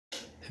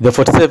The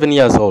 47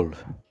 years old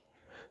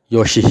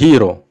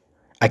Yoshihiro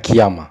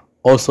Akiyama,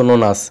 also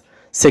known as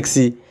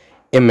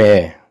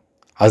Sexyama,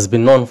 has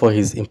been known for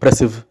his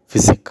impressive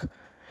physique,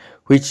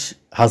 which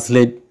has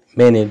led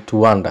many to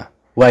wonder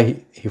why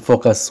he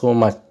focused so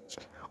much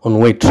on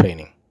weight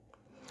training.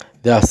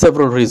 There are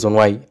several reasons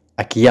why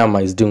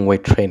Akiyama is doing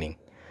weight training,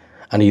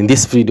 and in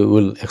this video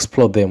we'll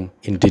explore them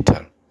in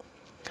detail.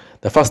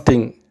 The first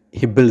thing,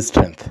 he builds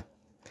strength.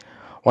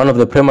 One of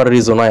the primary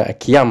reasons why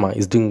Akiyama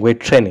is doing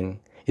weight training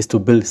is to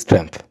build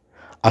strength.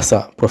 As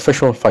a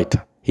professional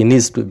fighter, he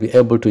needs to be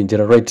able to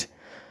generate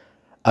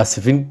a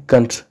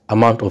significant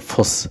amount of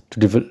force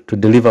to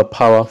deliver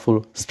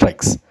powerful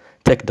strikes,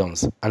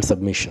 takedowns, and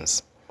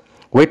submissions.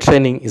 Weight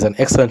training is an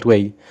excellent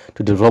way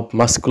to develop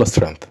muscular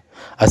strength,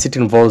 as it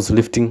involves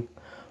lifting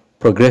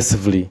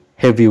progressively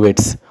heavy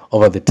weights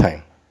over the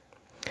time.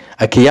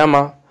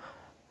 Akiyama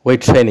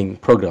weight training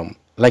program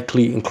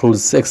likely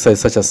includes exercises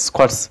such as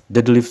squats,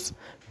 deadlifts,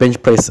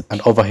 bench press,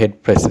 and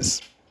overhead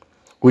presses,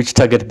 which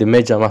target the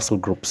major muscle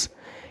groups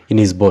in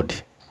his body.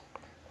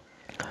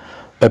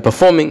 By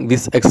performing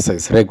this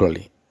exercise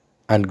regularly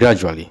and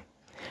gradually,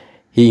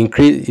 he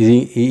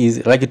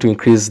is likely to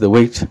increase the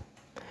weight.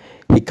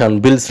 He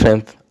can build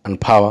strength and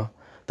power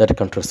that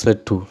can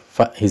translate to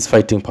his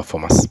fighting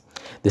performance.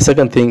 The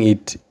second thing,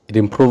 it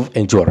improves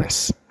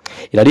endurance.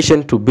 In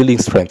addition to building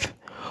strength,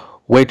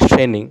 weight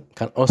training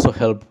can also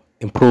help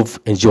improve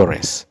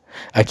endurance.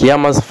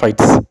 Akiyama's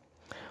fights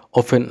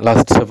often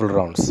last several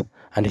rounds,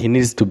 and he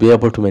needs to be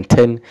able to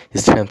maintain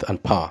his strength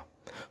and power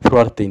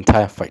throughout the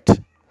entire fight.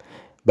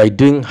 By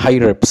doing high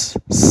reps,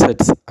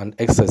 sets, and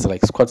exercises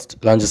like squats,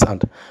 lunges,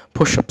 and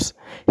push-ups,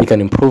 he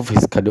can improve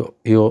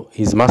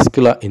his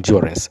muscular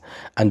endurance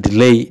and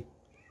delay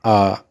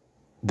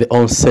the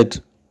onset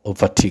of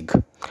fatigue.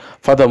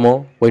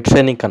 Furthermore, weight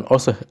training can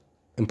also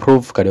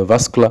improve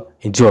cardiovascular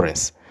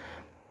endurance.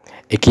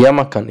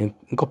 Akiyama can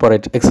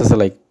incorporate exercises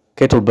like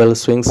kettlebell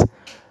swings,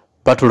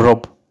 battle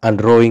rope,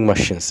 and rowing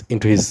machines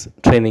into his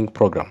training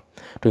program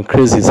to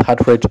increase his heart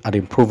rate and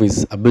improve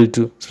his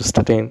ability to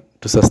sustain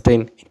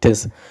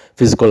intense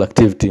physical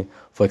activity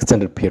for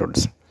extended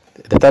periods.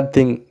 The third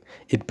thing,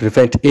 it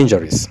prevents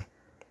injuries.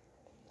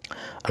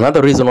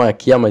 Another reason why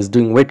Akiyama is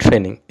doing weight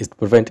training is to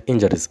prevent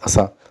injuries. As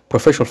a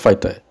professional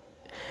fighter,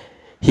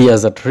 he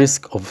is at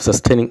risk of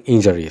sustaining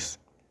injuries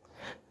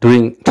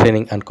during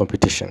training and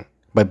competition.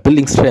 By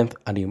building strength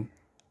and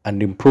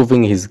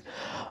improving his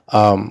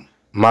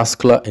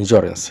muscular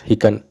endurance, he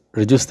can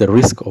reduce the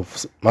risk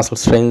of muscle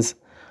strains,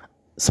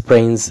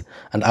 sprains,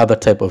 and other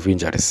type of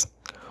injuries.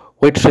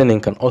 Weight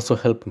training can also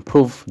help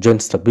improve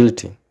joint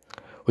stability,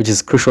 which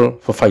is crucial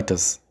for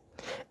fighters.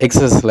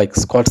 Exercises like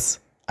squats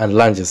and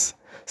lunges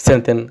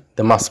strengthen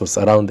the muscles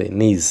around the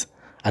knees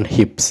and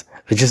hips,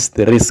 reduce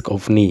the risk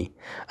of knee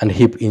and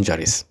hip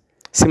injuries.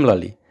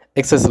 Similarly,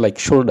 exercises like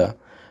shoulder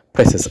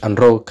presses and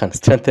row can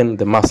strengthen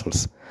the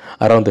muscles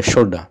around the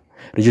shoulder,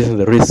 reducing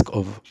the risk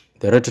of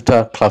the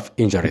rotator cuff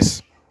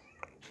injuries.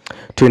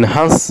 To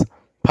enhance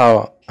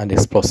power and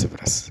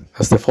explosiveness,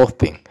 that's the fourth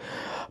thing.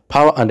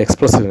 Power and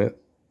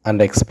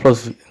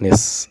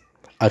explosiveness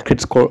are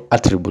critical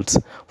attributes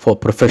for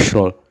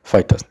professional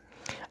fighters.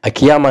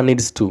 Akiyama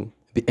needs to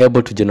be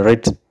able to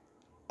generate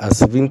a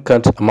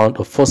significant amount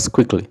of force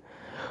quickly,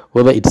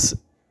 whether it's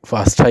for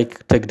a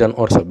strike, takedown,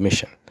 or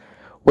submission.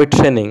 Weight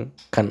training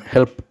can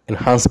help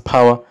enhance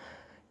power,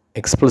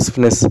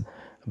 explosiveness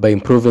by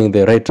improving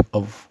the rate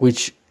of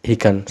which he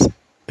can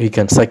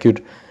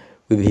circuit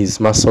with his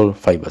muscle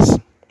fibers.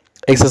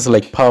 Exercises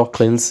like power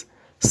cleans,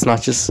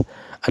 snatches,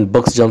 and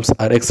box jumps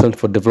are excellent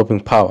for developing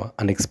power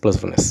and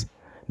explosiveness.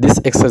 This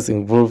exercise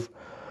involves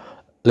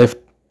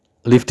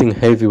lifting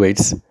heavy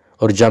weights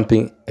or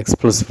jumping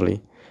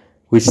explosively,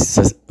 which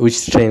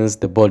trains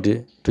the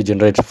body to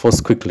generate force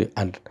quickly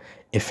and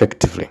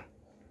effectively.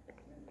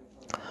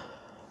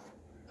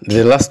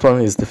 The last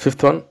one is the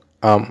fifth one.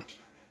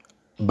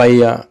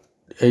 By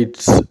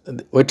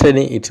weight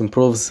training, it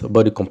improves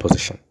body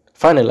composition.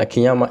 Finally,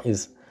 Akiyama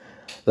is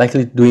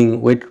likely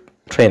doing weight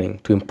training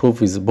to improve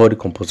his body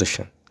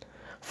composition.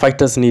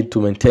 Fighters need to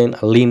maintain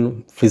a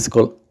lean physique,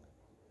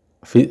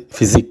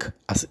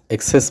 as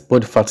excess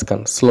body fat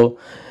can slow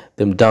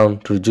them down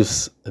to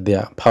reduce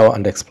their power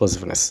and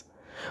explosiveness.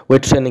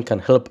 Weight training can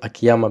help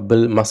Akiyama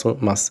build muscle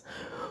mass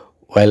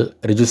while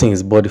reducing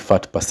his body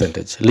fat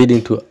percentage,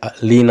 leading to a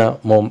leaner,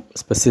 more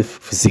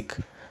specific physique.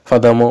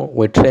 Furthermore,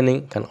 weight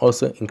training can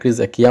also increase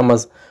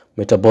Akiyama's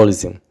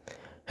metabolism,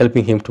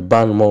 helping him to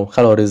burn more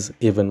calories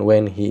even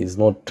when he is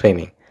not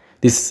training.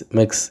 This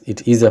makes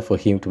it easier for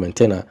him to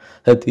maintain a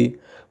healthy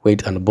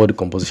weight and body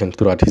composition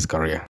throughout his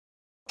career.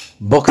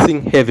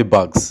 Boxing heavy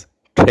bags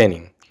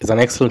training is an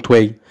excellent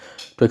way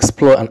to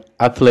explore an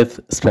athlete's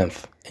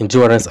strength,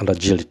 endurance, and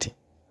agility.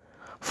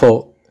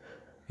 For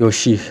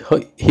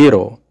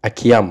Yoshihiro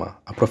Akiyama,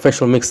 a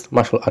professional mixed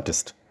martial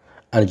artist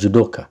and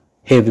judoka,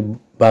 heavy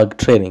bag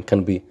training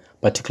can be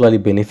particularly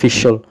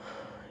beneficial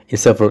in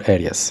several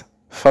areas.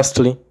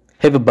 Firstly,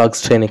 heavy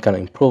bags training can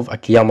improve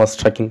Akiyama's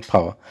striking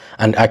power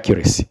and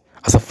accuracy.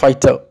 As a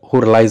fighter who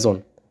relies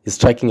on his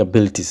striking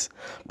abilities.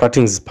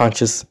 Practicing his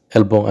punches,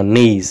 elbow, and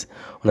knees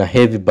on a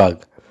heavy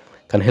bag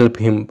can help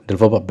him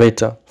develop a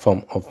better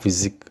form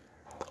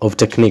of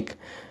technique.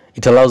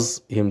 It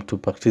allows him to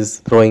practice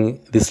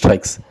throwing these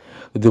strikes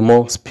with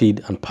more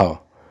speed and power,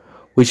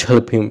 which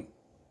will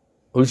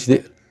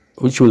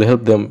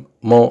help them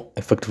more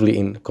effectively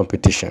in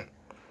competition.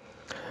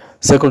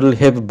 Secondly,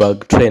 heavy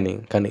bag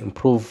training can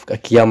improve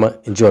Akiyama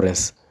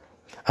endurance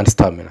and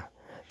stamina.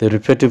 The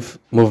repetitive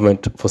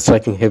movement for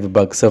striking heavy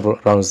bag several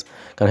rounds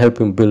can help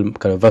him build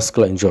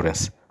cardiovascular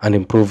endurance and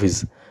improve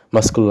his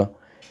muscular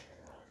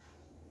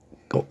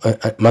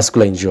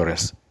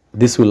endurance.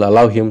 This will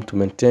allow him to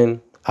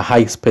maintain a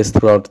high pace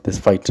throughout this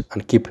fight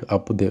and keep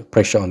up the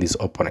pressure on his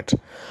opponent.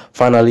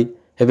 Finally,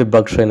 heavy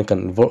bag training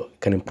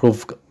can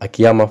improve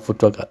Akiyama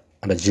footwork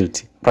and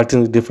agility.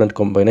 Practicing different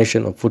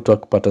combination of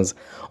footwork patterns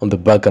on the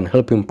bag can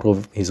help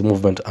improve his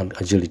movement and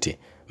agility,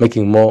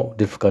 making it more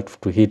difficult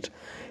to hit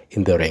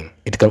in the ring.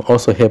 It can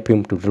also help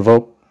him to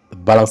develop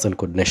balance and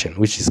coordination,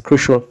 which is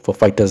crucial for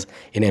fighters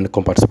in any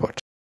combat sport.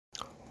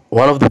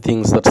 One of the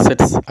things that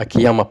sets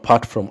Akiyama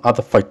apart from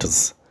other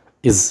fighters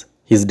is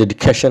his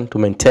dedication to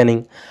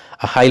maintaining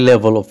a high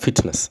level of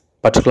fitness,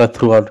 particularly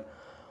through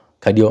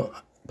cardio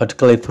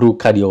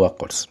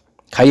workouts.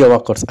 Cardio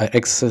workouts are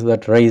exercises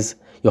that raise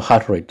your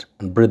heart rate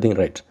and breathing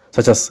rate,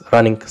 such as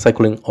running,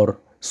 cycling, or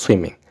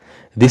swimming.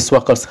 These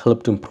workouts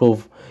help to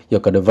improve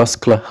your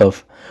cardiovascular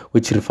health,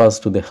 which refers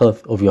to the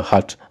health of your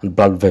heart and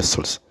blood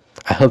vessels.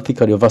 A healthy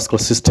cardiovascular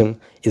system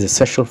is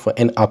essential for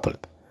any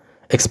athlete,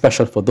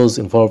 especially for those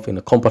involved in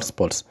combat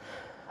sports,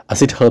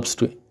 as it helps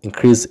to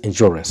increase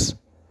endurance,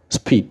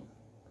 speed,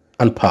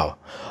 and power,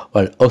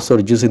 while also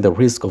reducing the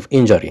risk of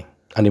injury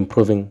and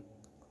improving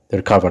the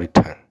recovery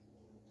time.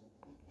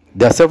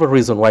 There are several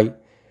reasons why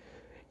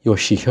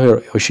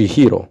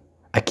Yoshihiro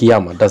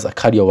Akiyama does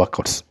cardio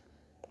workouts.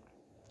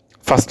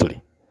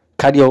 Firstly,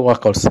 cardio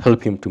workouts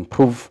help him to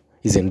improve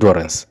his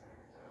endurance,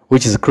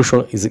 which is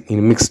crucial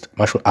in mixed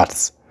martial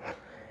arts.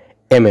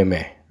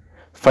 MMA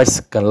fights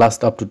can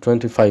last up to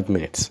 25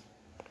 minutes,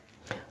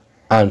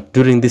 and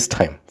during this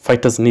time,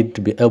 fighters need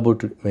to be able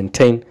to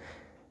maintain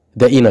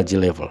their energy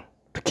level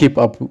to keep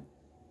up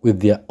with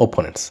their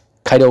opponents.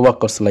 Cardio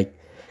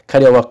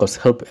workouts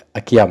help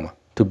Akiyama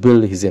to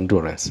build his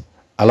endurance,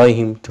 allowing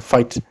him to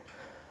fight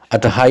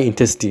at a high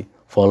intensity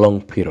for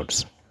long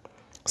periods.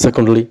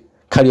 Secondly,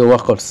 cardio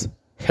workouts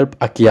help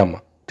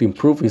Akiyama to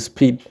improve his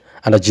speed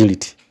and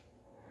agility.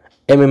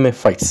 MMA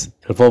fights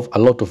involve a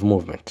lot of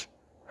movement,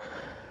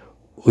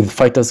 with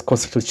fighters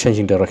constantly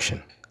changing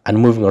direction and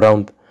moving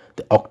around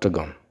the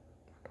octagon.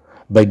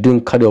 By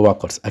doing cardio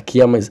workouts,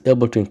 Akiyama is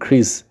able to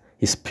increase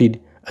his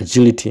speed,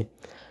 agility,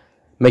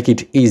 make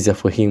it easier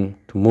for him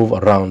to move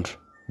around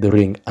the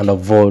ring and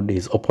avoid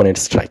his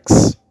opponent's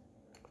strikes.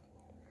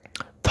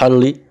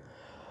 Thirdly,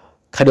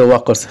 cardio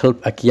workouts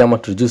help Akiyama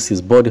to reduce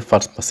his body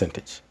fat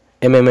percentage.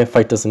 MMA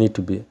fighters need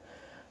to be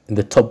in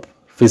the top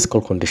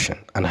physical condition,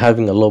 and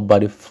having a low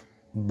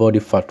body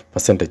fat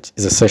percentage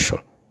is essential.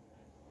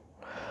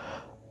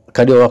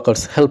 Cardio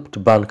workouts help to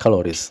burn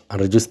calories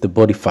and reduce the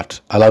body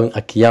fat, allowing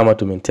Akiyama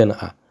to maintain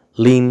a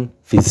lean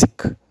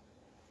physique.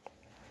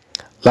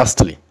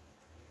 Lastly,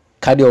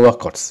 cardio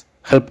workouts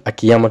help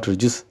Akiyama to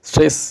reduce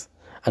stress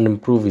and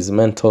improve his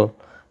mental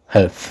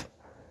health.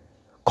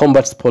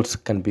 Combat sports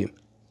can be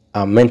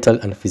mental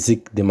and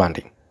physique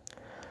demanding,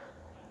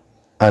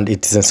 and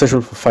it is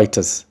essential for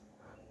fighters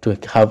to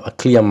have a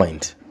clear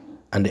mind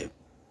and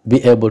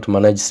be able to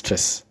manage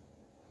stress.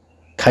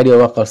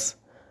 Cardio workouts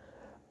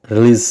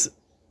release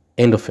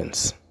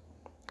endorphins,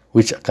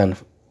 which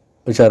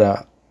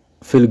are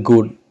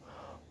feel-good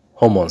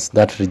hormones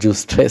that reduce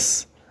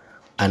stress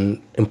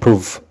and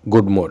improve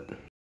good mood.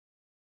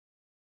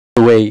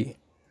 The way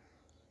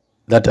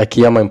that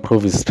Akiyama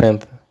improves his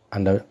strength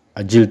and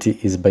agility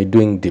is by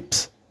doing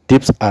dips.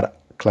 Dips are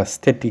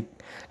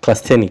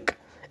calisthenic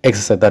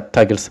exercise that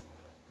targets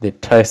the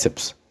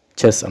triceps,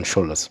 chest, and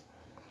shoulders.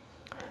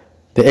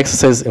 The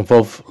exercise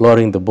involves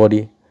lowering the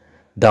body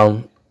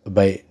down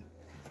by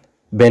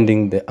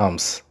bending the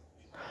arms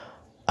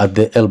at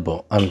the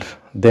elbow and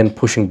then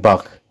pushing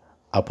back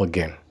up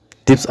again.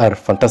 Dips are a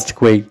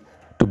fantastic way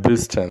to build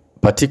strength,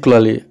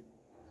 particularly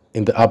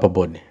in the upper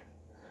body,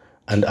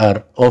 and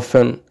are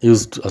often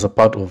used as a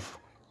part of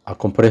a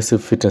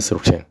comprehensive fitness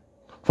routine.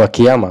 For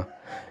Akiyama,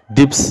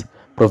 dips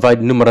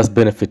provide numerous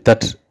benefits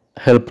that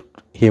help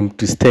him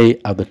to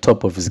stay at the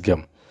top of his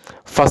game.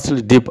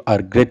 Firstly, dips are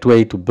a great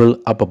way to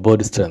build upper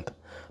body strength,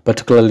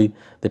 particularly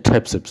the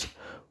triceps,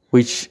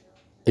 which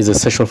is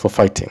essential for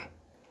fighting.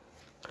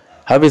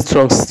 Having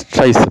strong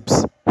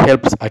triceps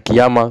helps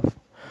Akiyama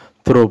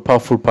throw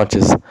powerful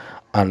punches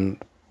and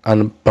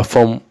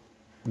perform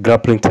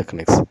grappling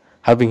techniques,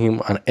 having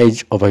him an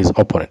edge over his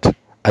opponent.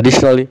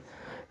 Additionally,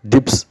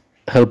 dips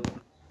help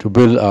to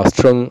build a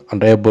strong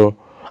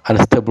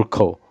and stable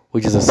core,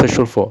 which is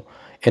essential for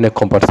any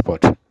combat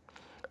sport.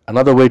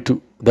 Another way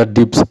that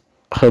dips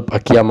help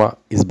Akiyama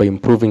is by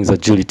improving his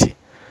agility.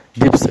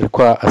 Dips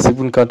require a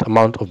significant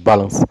amount of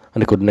balance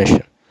and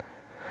coordination,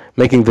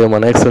 making them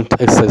an excellent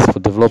exercise for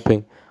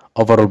developing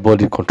overall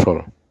body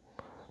control.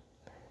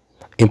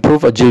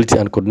 Improved agility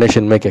and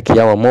coordination make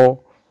Akiyama more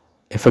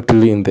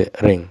effectively in the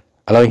ring,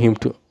 allowing him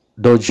to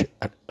dodge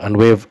and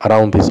wave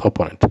around his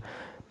opponent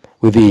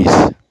with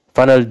ease.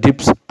 Finally,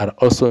 dips are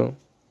also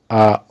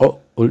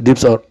help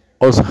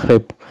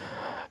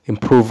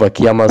improve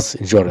Akiyama's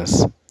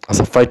endurance. As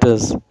a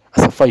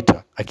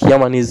fighter,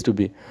 Akiyama needs to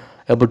be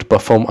able to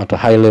perform at a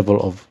high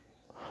level of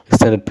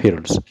extended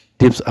periods.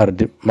 Dips are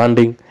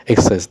demanding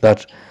exercise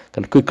that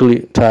can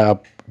quickly tie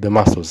up the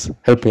muscles,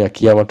 helping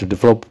Akiyama to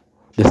develop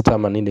the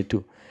stamina needed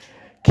to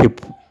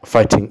keep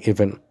fighting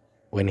even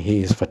when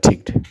he is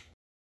fatigued.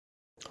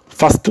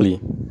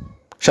 Firstly,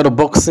 shadow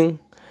boxing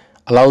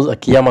allows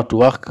Akiyama to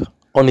work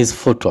on his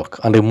footwork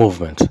and the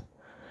movement.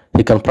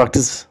 He can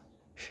practice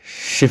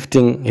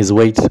shifting his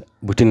weight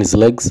between his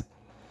legs,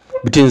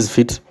 between his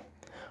feet,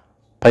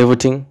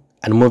 pivoting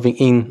and moving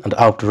in and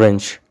out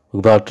range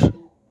without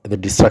the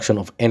distraction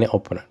of an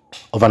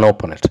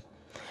opponent.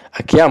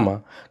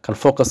 Akiyama can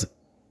focus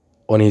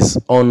on his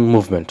own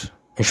movement,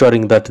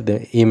 ensuring that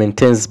he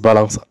maintains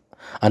balance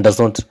and does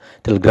not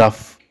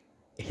telegraph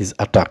his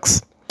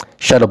attacks.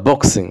 Shadow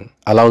boxing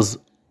allows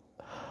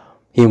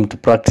him to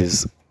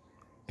practice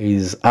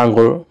his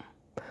angle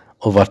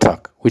of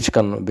attack, which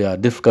can be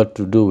difficult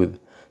to do with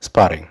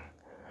sparring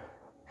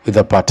with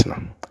a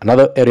partner.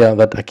 Another area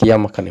that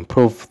Akiyama can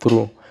improve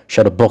through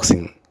shadow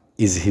boxing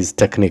is his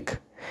technique.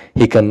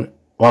 He can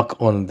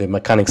work on the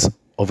mechanics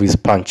of his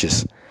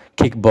punches,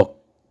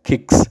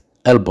 kicks,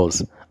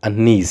 elbows, and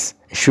knees,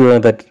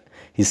 ensuring that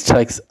his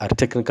strikes are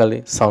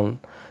technically sound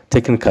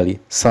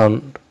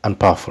and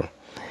powerful.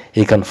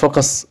 He can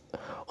focus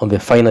on the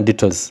finer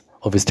details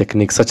of his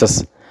technique, such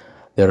as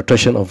the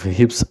rotation of his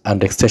hips and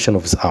the extension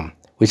of his arm,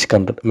 which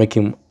can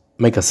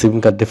make a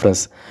significant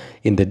difference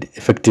in the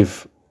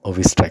effective of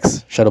his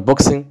strikes. Shadow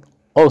boxing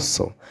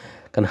also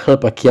can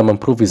help Akiyama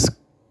improve his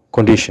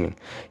conditioning.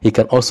 He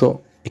can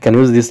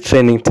use this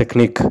training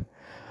technique to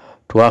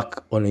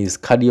work on his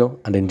cardio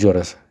and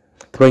endurance,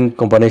 throwing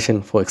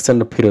combination for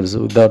extended periods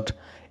without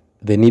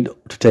the need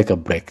to take a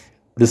break.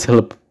 This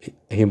helps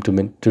him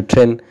to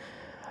train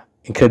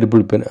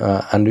incredibly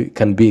and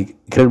can be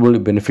incredibly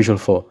beneficial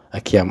for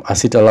Akiyama,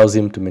 as it allows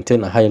him to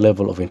maintain a high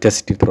level of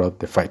intensity throughout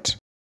the fight.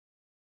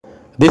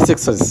 This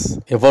exercise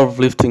involves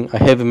lifting a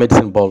heavy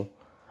medicine ball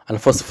and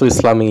forcefully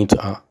slamming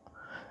into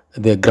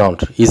the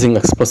ground, using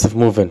explosive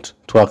movement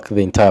to work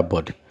the entire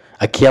body.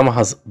 Akiyama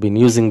has been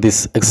using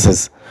this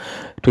exercise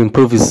to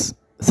improve his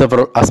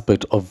several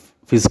aspects of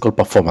physical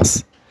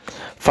performance.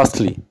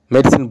 Firstly,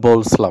 medicine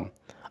ball slam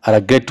are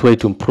a great way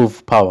to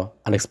improve power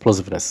and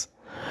explosiveness.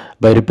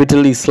 By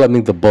repeatedly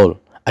slamming the ball,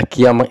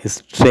 Akiyama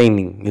is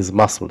training his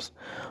muscles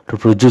to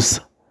produce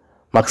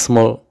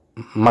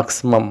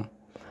maximum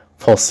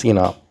force in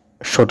a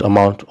short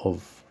amount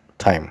of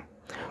time,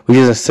 which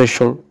is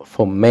essential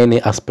for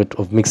many aspects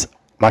of mixed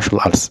martial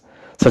arts,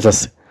 such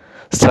as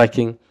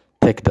striking,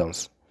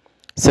 takedowns.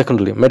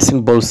 Secondly,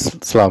 medicine ball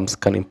slams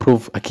can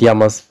improve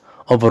Akiyama's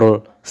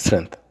overall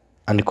strength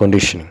and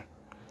conditioning.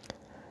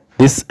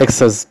 This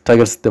exercise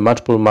targets the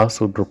multiple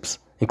muscle groups,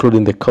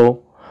 including the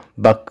core,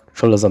 back,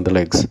 shoulders, and the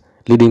legs,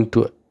 leading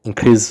to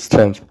increased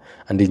strength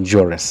and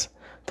endurance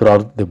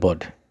throughout the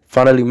body.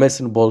 Finally,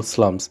 medicine ball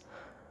slams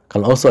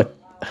can also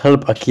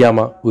help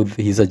Akiyama with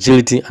his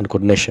agility and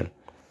coordination.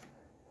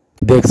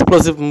 The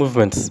explosive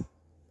movements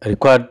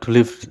required to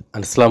lift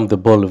and slam the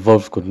ball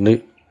involve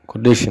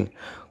coordination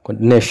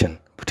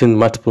between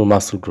multiple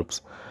muscle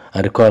groups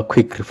and require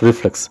quick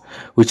reflex,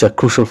 which are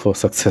crucial for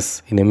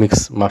success in a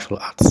mixed martial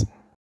arts.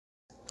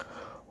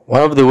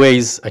 One of the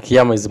ways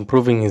Akiyama is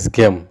improving his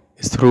game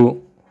is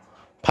through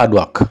pad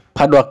work.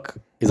 Pad work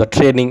is a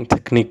training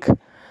technique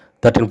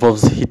that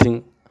involves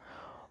hitting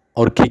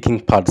or kicking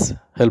pads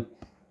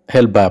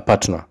held by a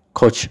partner,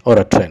 coach, or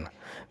a trainer.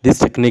 This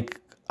technique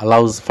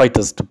allows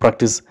fighters to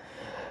practice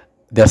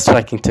their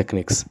striking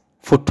techniques,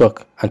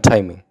 footwork, and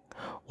timing,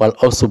 while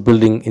also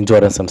building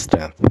endurance and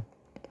strength.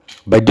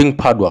 By doing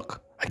pad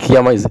work,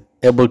 Akiyama is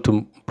able to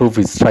improve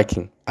his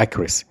striking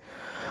accuracy,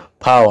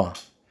 power,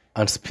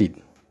 and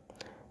speed.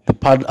 The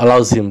pad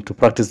allows him to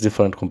practice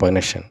different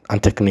combinations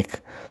and technique,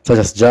 such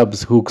as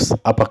jabs, hooks,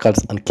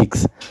 uppercuts, and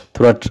kicks,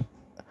 without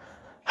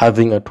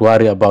having to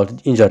worry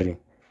about injuring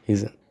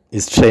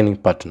his training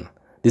partner.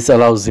 This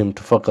allows him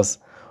to focus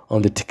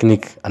on the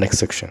technique and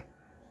execution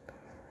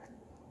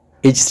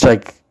each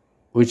strike,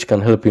 which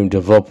can help him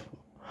develop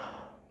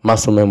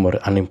muscle memory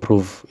and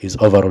improve his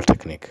overall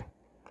technique.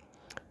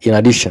 In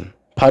addition,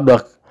 pad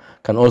work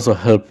can also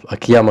help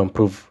Akiyama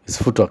improve his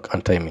footwork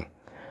and timing.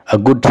 A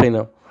good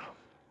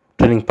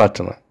training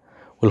partner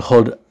will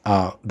hold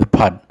the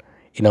pad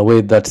in a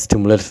way that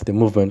stimulates the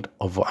movement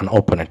of an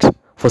opponent,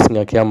 forcing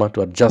Akiyama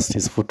to adjust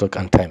his footwork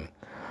and time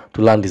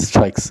to land his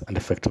strikes and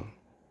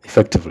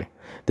effectively.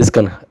 This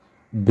can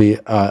be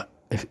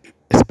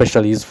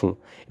especially useful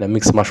in a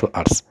mixed martial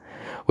arts,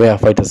 where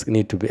fighters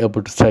need to be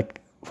able to strike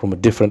from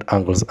different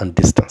angles and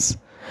distance.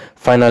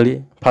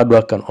 Finally, pad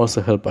work can also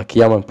help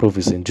Akiyama improve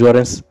his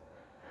endurance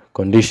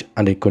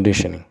and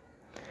conditioning.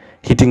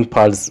 Hitting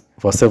pads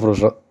for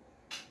several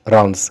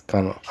rounds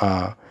can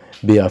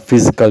be a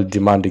physical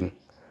demanding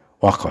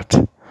workout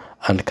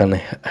and can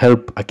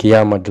help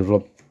Akiyama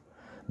develop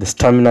the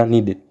stamina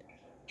needed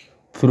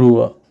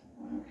through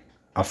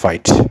a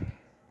fight.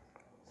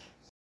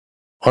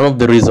 One of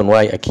the reasons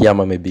why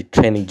Akiyama may be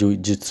training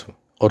jiu-jitsu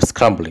or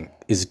scrambling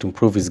is to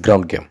improve his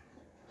ground game.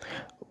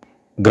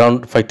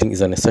 Ground fighting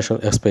is an essential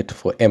aspect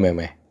for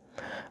MMA,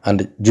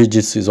 and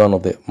jiu-jitsu is one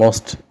of the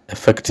most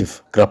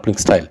effective grappling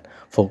styles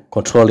for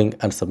controlling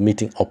and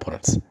submitting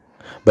opponents.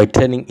 By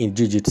training in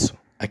jiu-jitsu,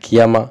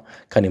 Akiyama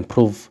can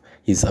improve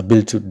his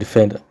ability to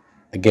defend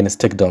against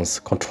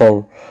takedowns,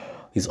 control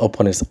his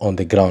opponents on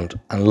the ground,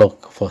 and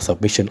look for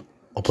submission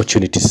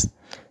opportunities.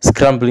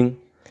 Scrambling,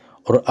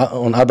 or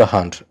on the other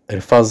hand,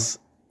 refers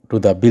to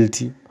the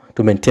ability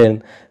to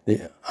maintain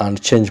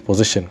and change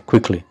position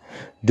quickly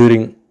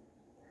during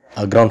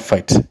a ground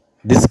fight.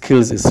 This skill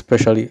is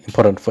especially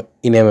important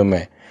in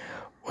MMA,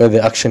 where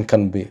the action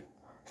can be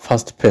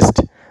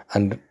fast-paced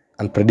and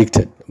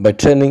unpredicted. By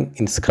training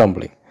in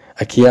scrambling,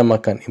 Akiyama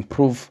can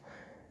improve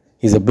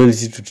his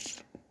ability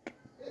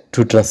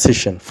to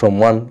transition from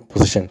one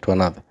position to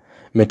another,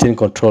 maintain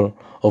control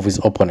of his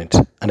opponent,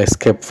 and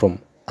escape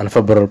from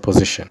unfavorable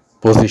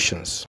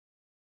positions.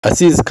 As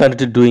he is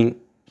currently doing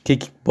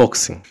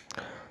kickboxing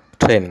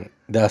training,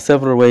 there are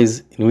several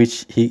ways in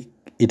which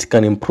it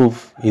can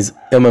improve his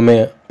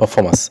MMA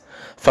performance.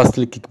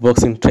 Firstly,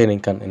 kickboxing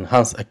training can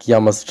enhance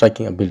Akiyama's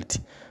striking ability,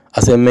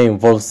 as MMA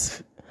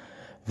involves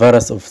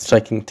various of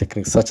striking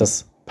techniques such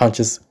as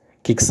punches,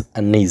 kicks,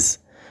 and knees.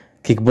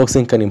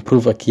 Kickboxing can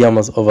improve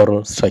Akiyama's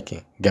overall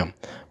striking game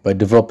by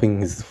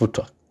developing his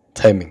footwork,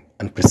 timing,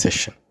 and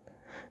precision.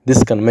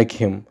 This can make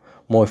him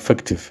more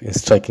effective in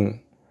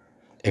striking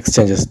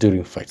exchanges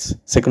during fights.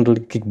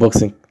 Secondly,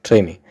 kickboxing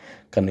training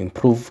can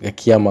improve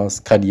Akiyama's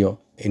cardio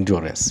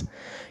endurance.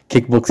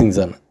 Kickboxing is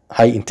a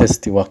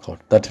high-intensity workout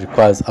that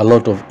requires a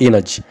lot of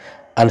energy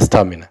and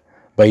stamina.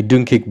 By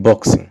doing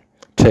kickboxing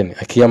training,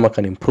 Akiyama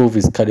can improve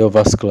his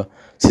cardiovascular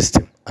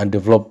system and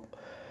develop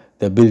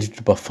the ability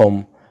to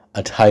perform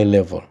at high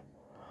level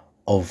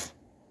of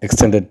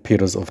extended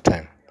periods of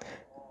time.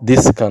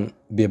 This can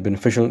be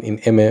beneficial in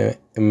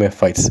MMA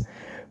fights,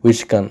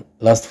 which can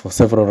last for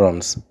several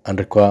rounds and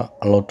require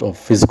a lot of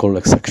physical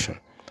exertion.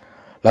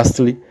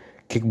 Lastly,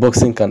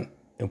 kickboxing can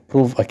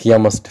improve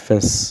Akiyama's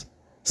defense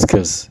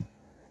skills.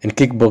 In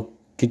kickboxing,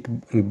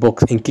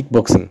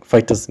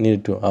 fighters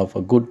need to have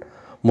a good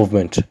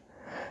movement,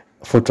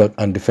 footwork,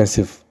 and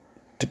defensive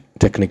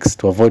techniques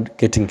to avoid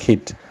getting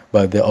hit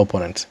by their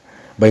opponent.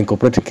 By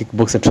incorporating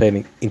kickboxing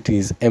training into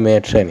his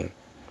MMA training,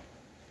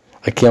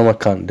 Akiyama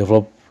can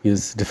develop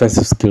his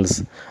defensive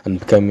skills and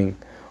becoming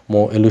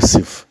more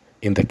elusive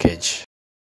in the cage.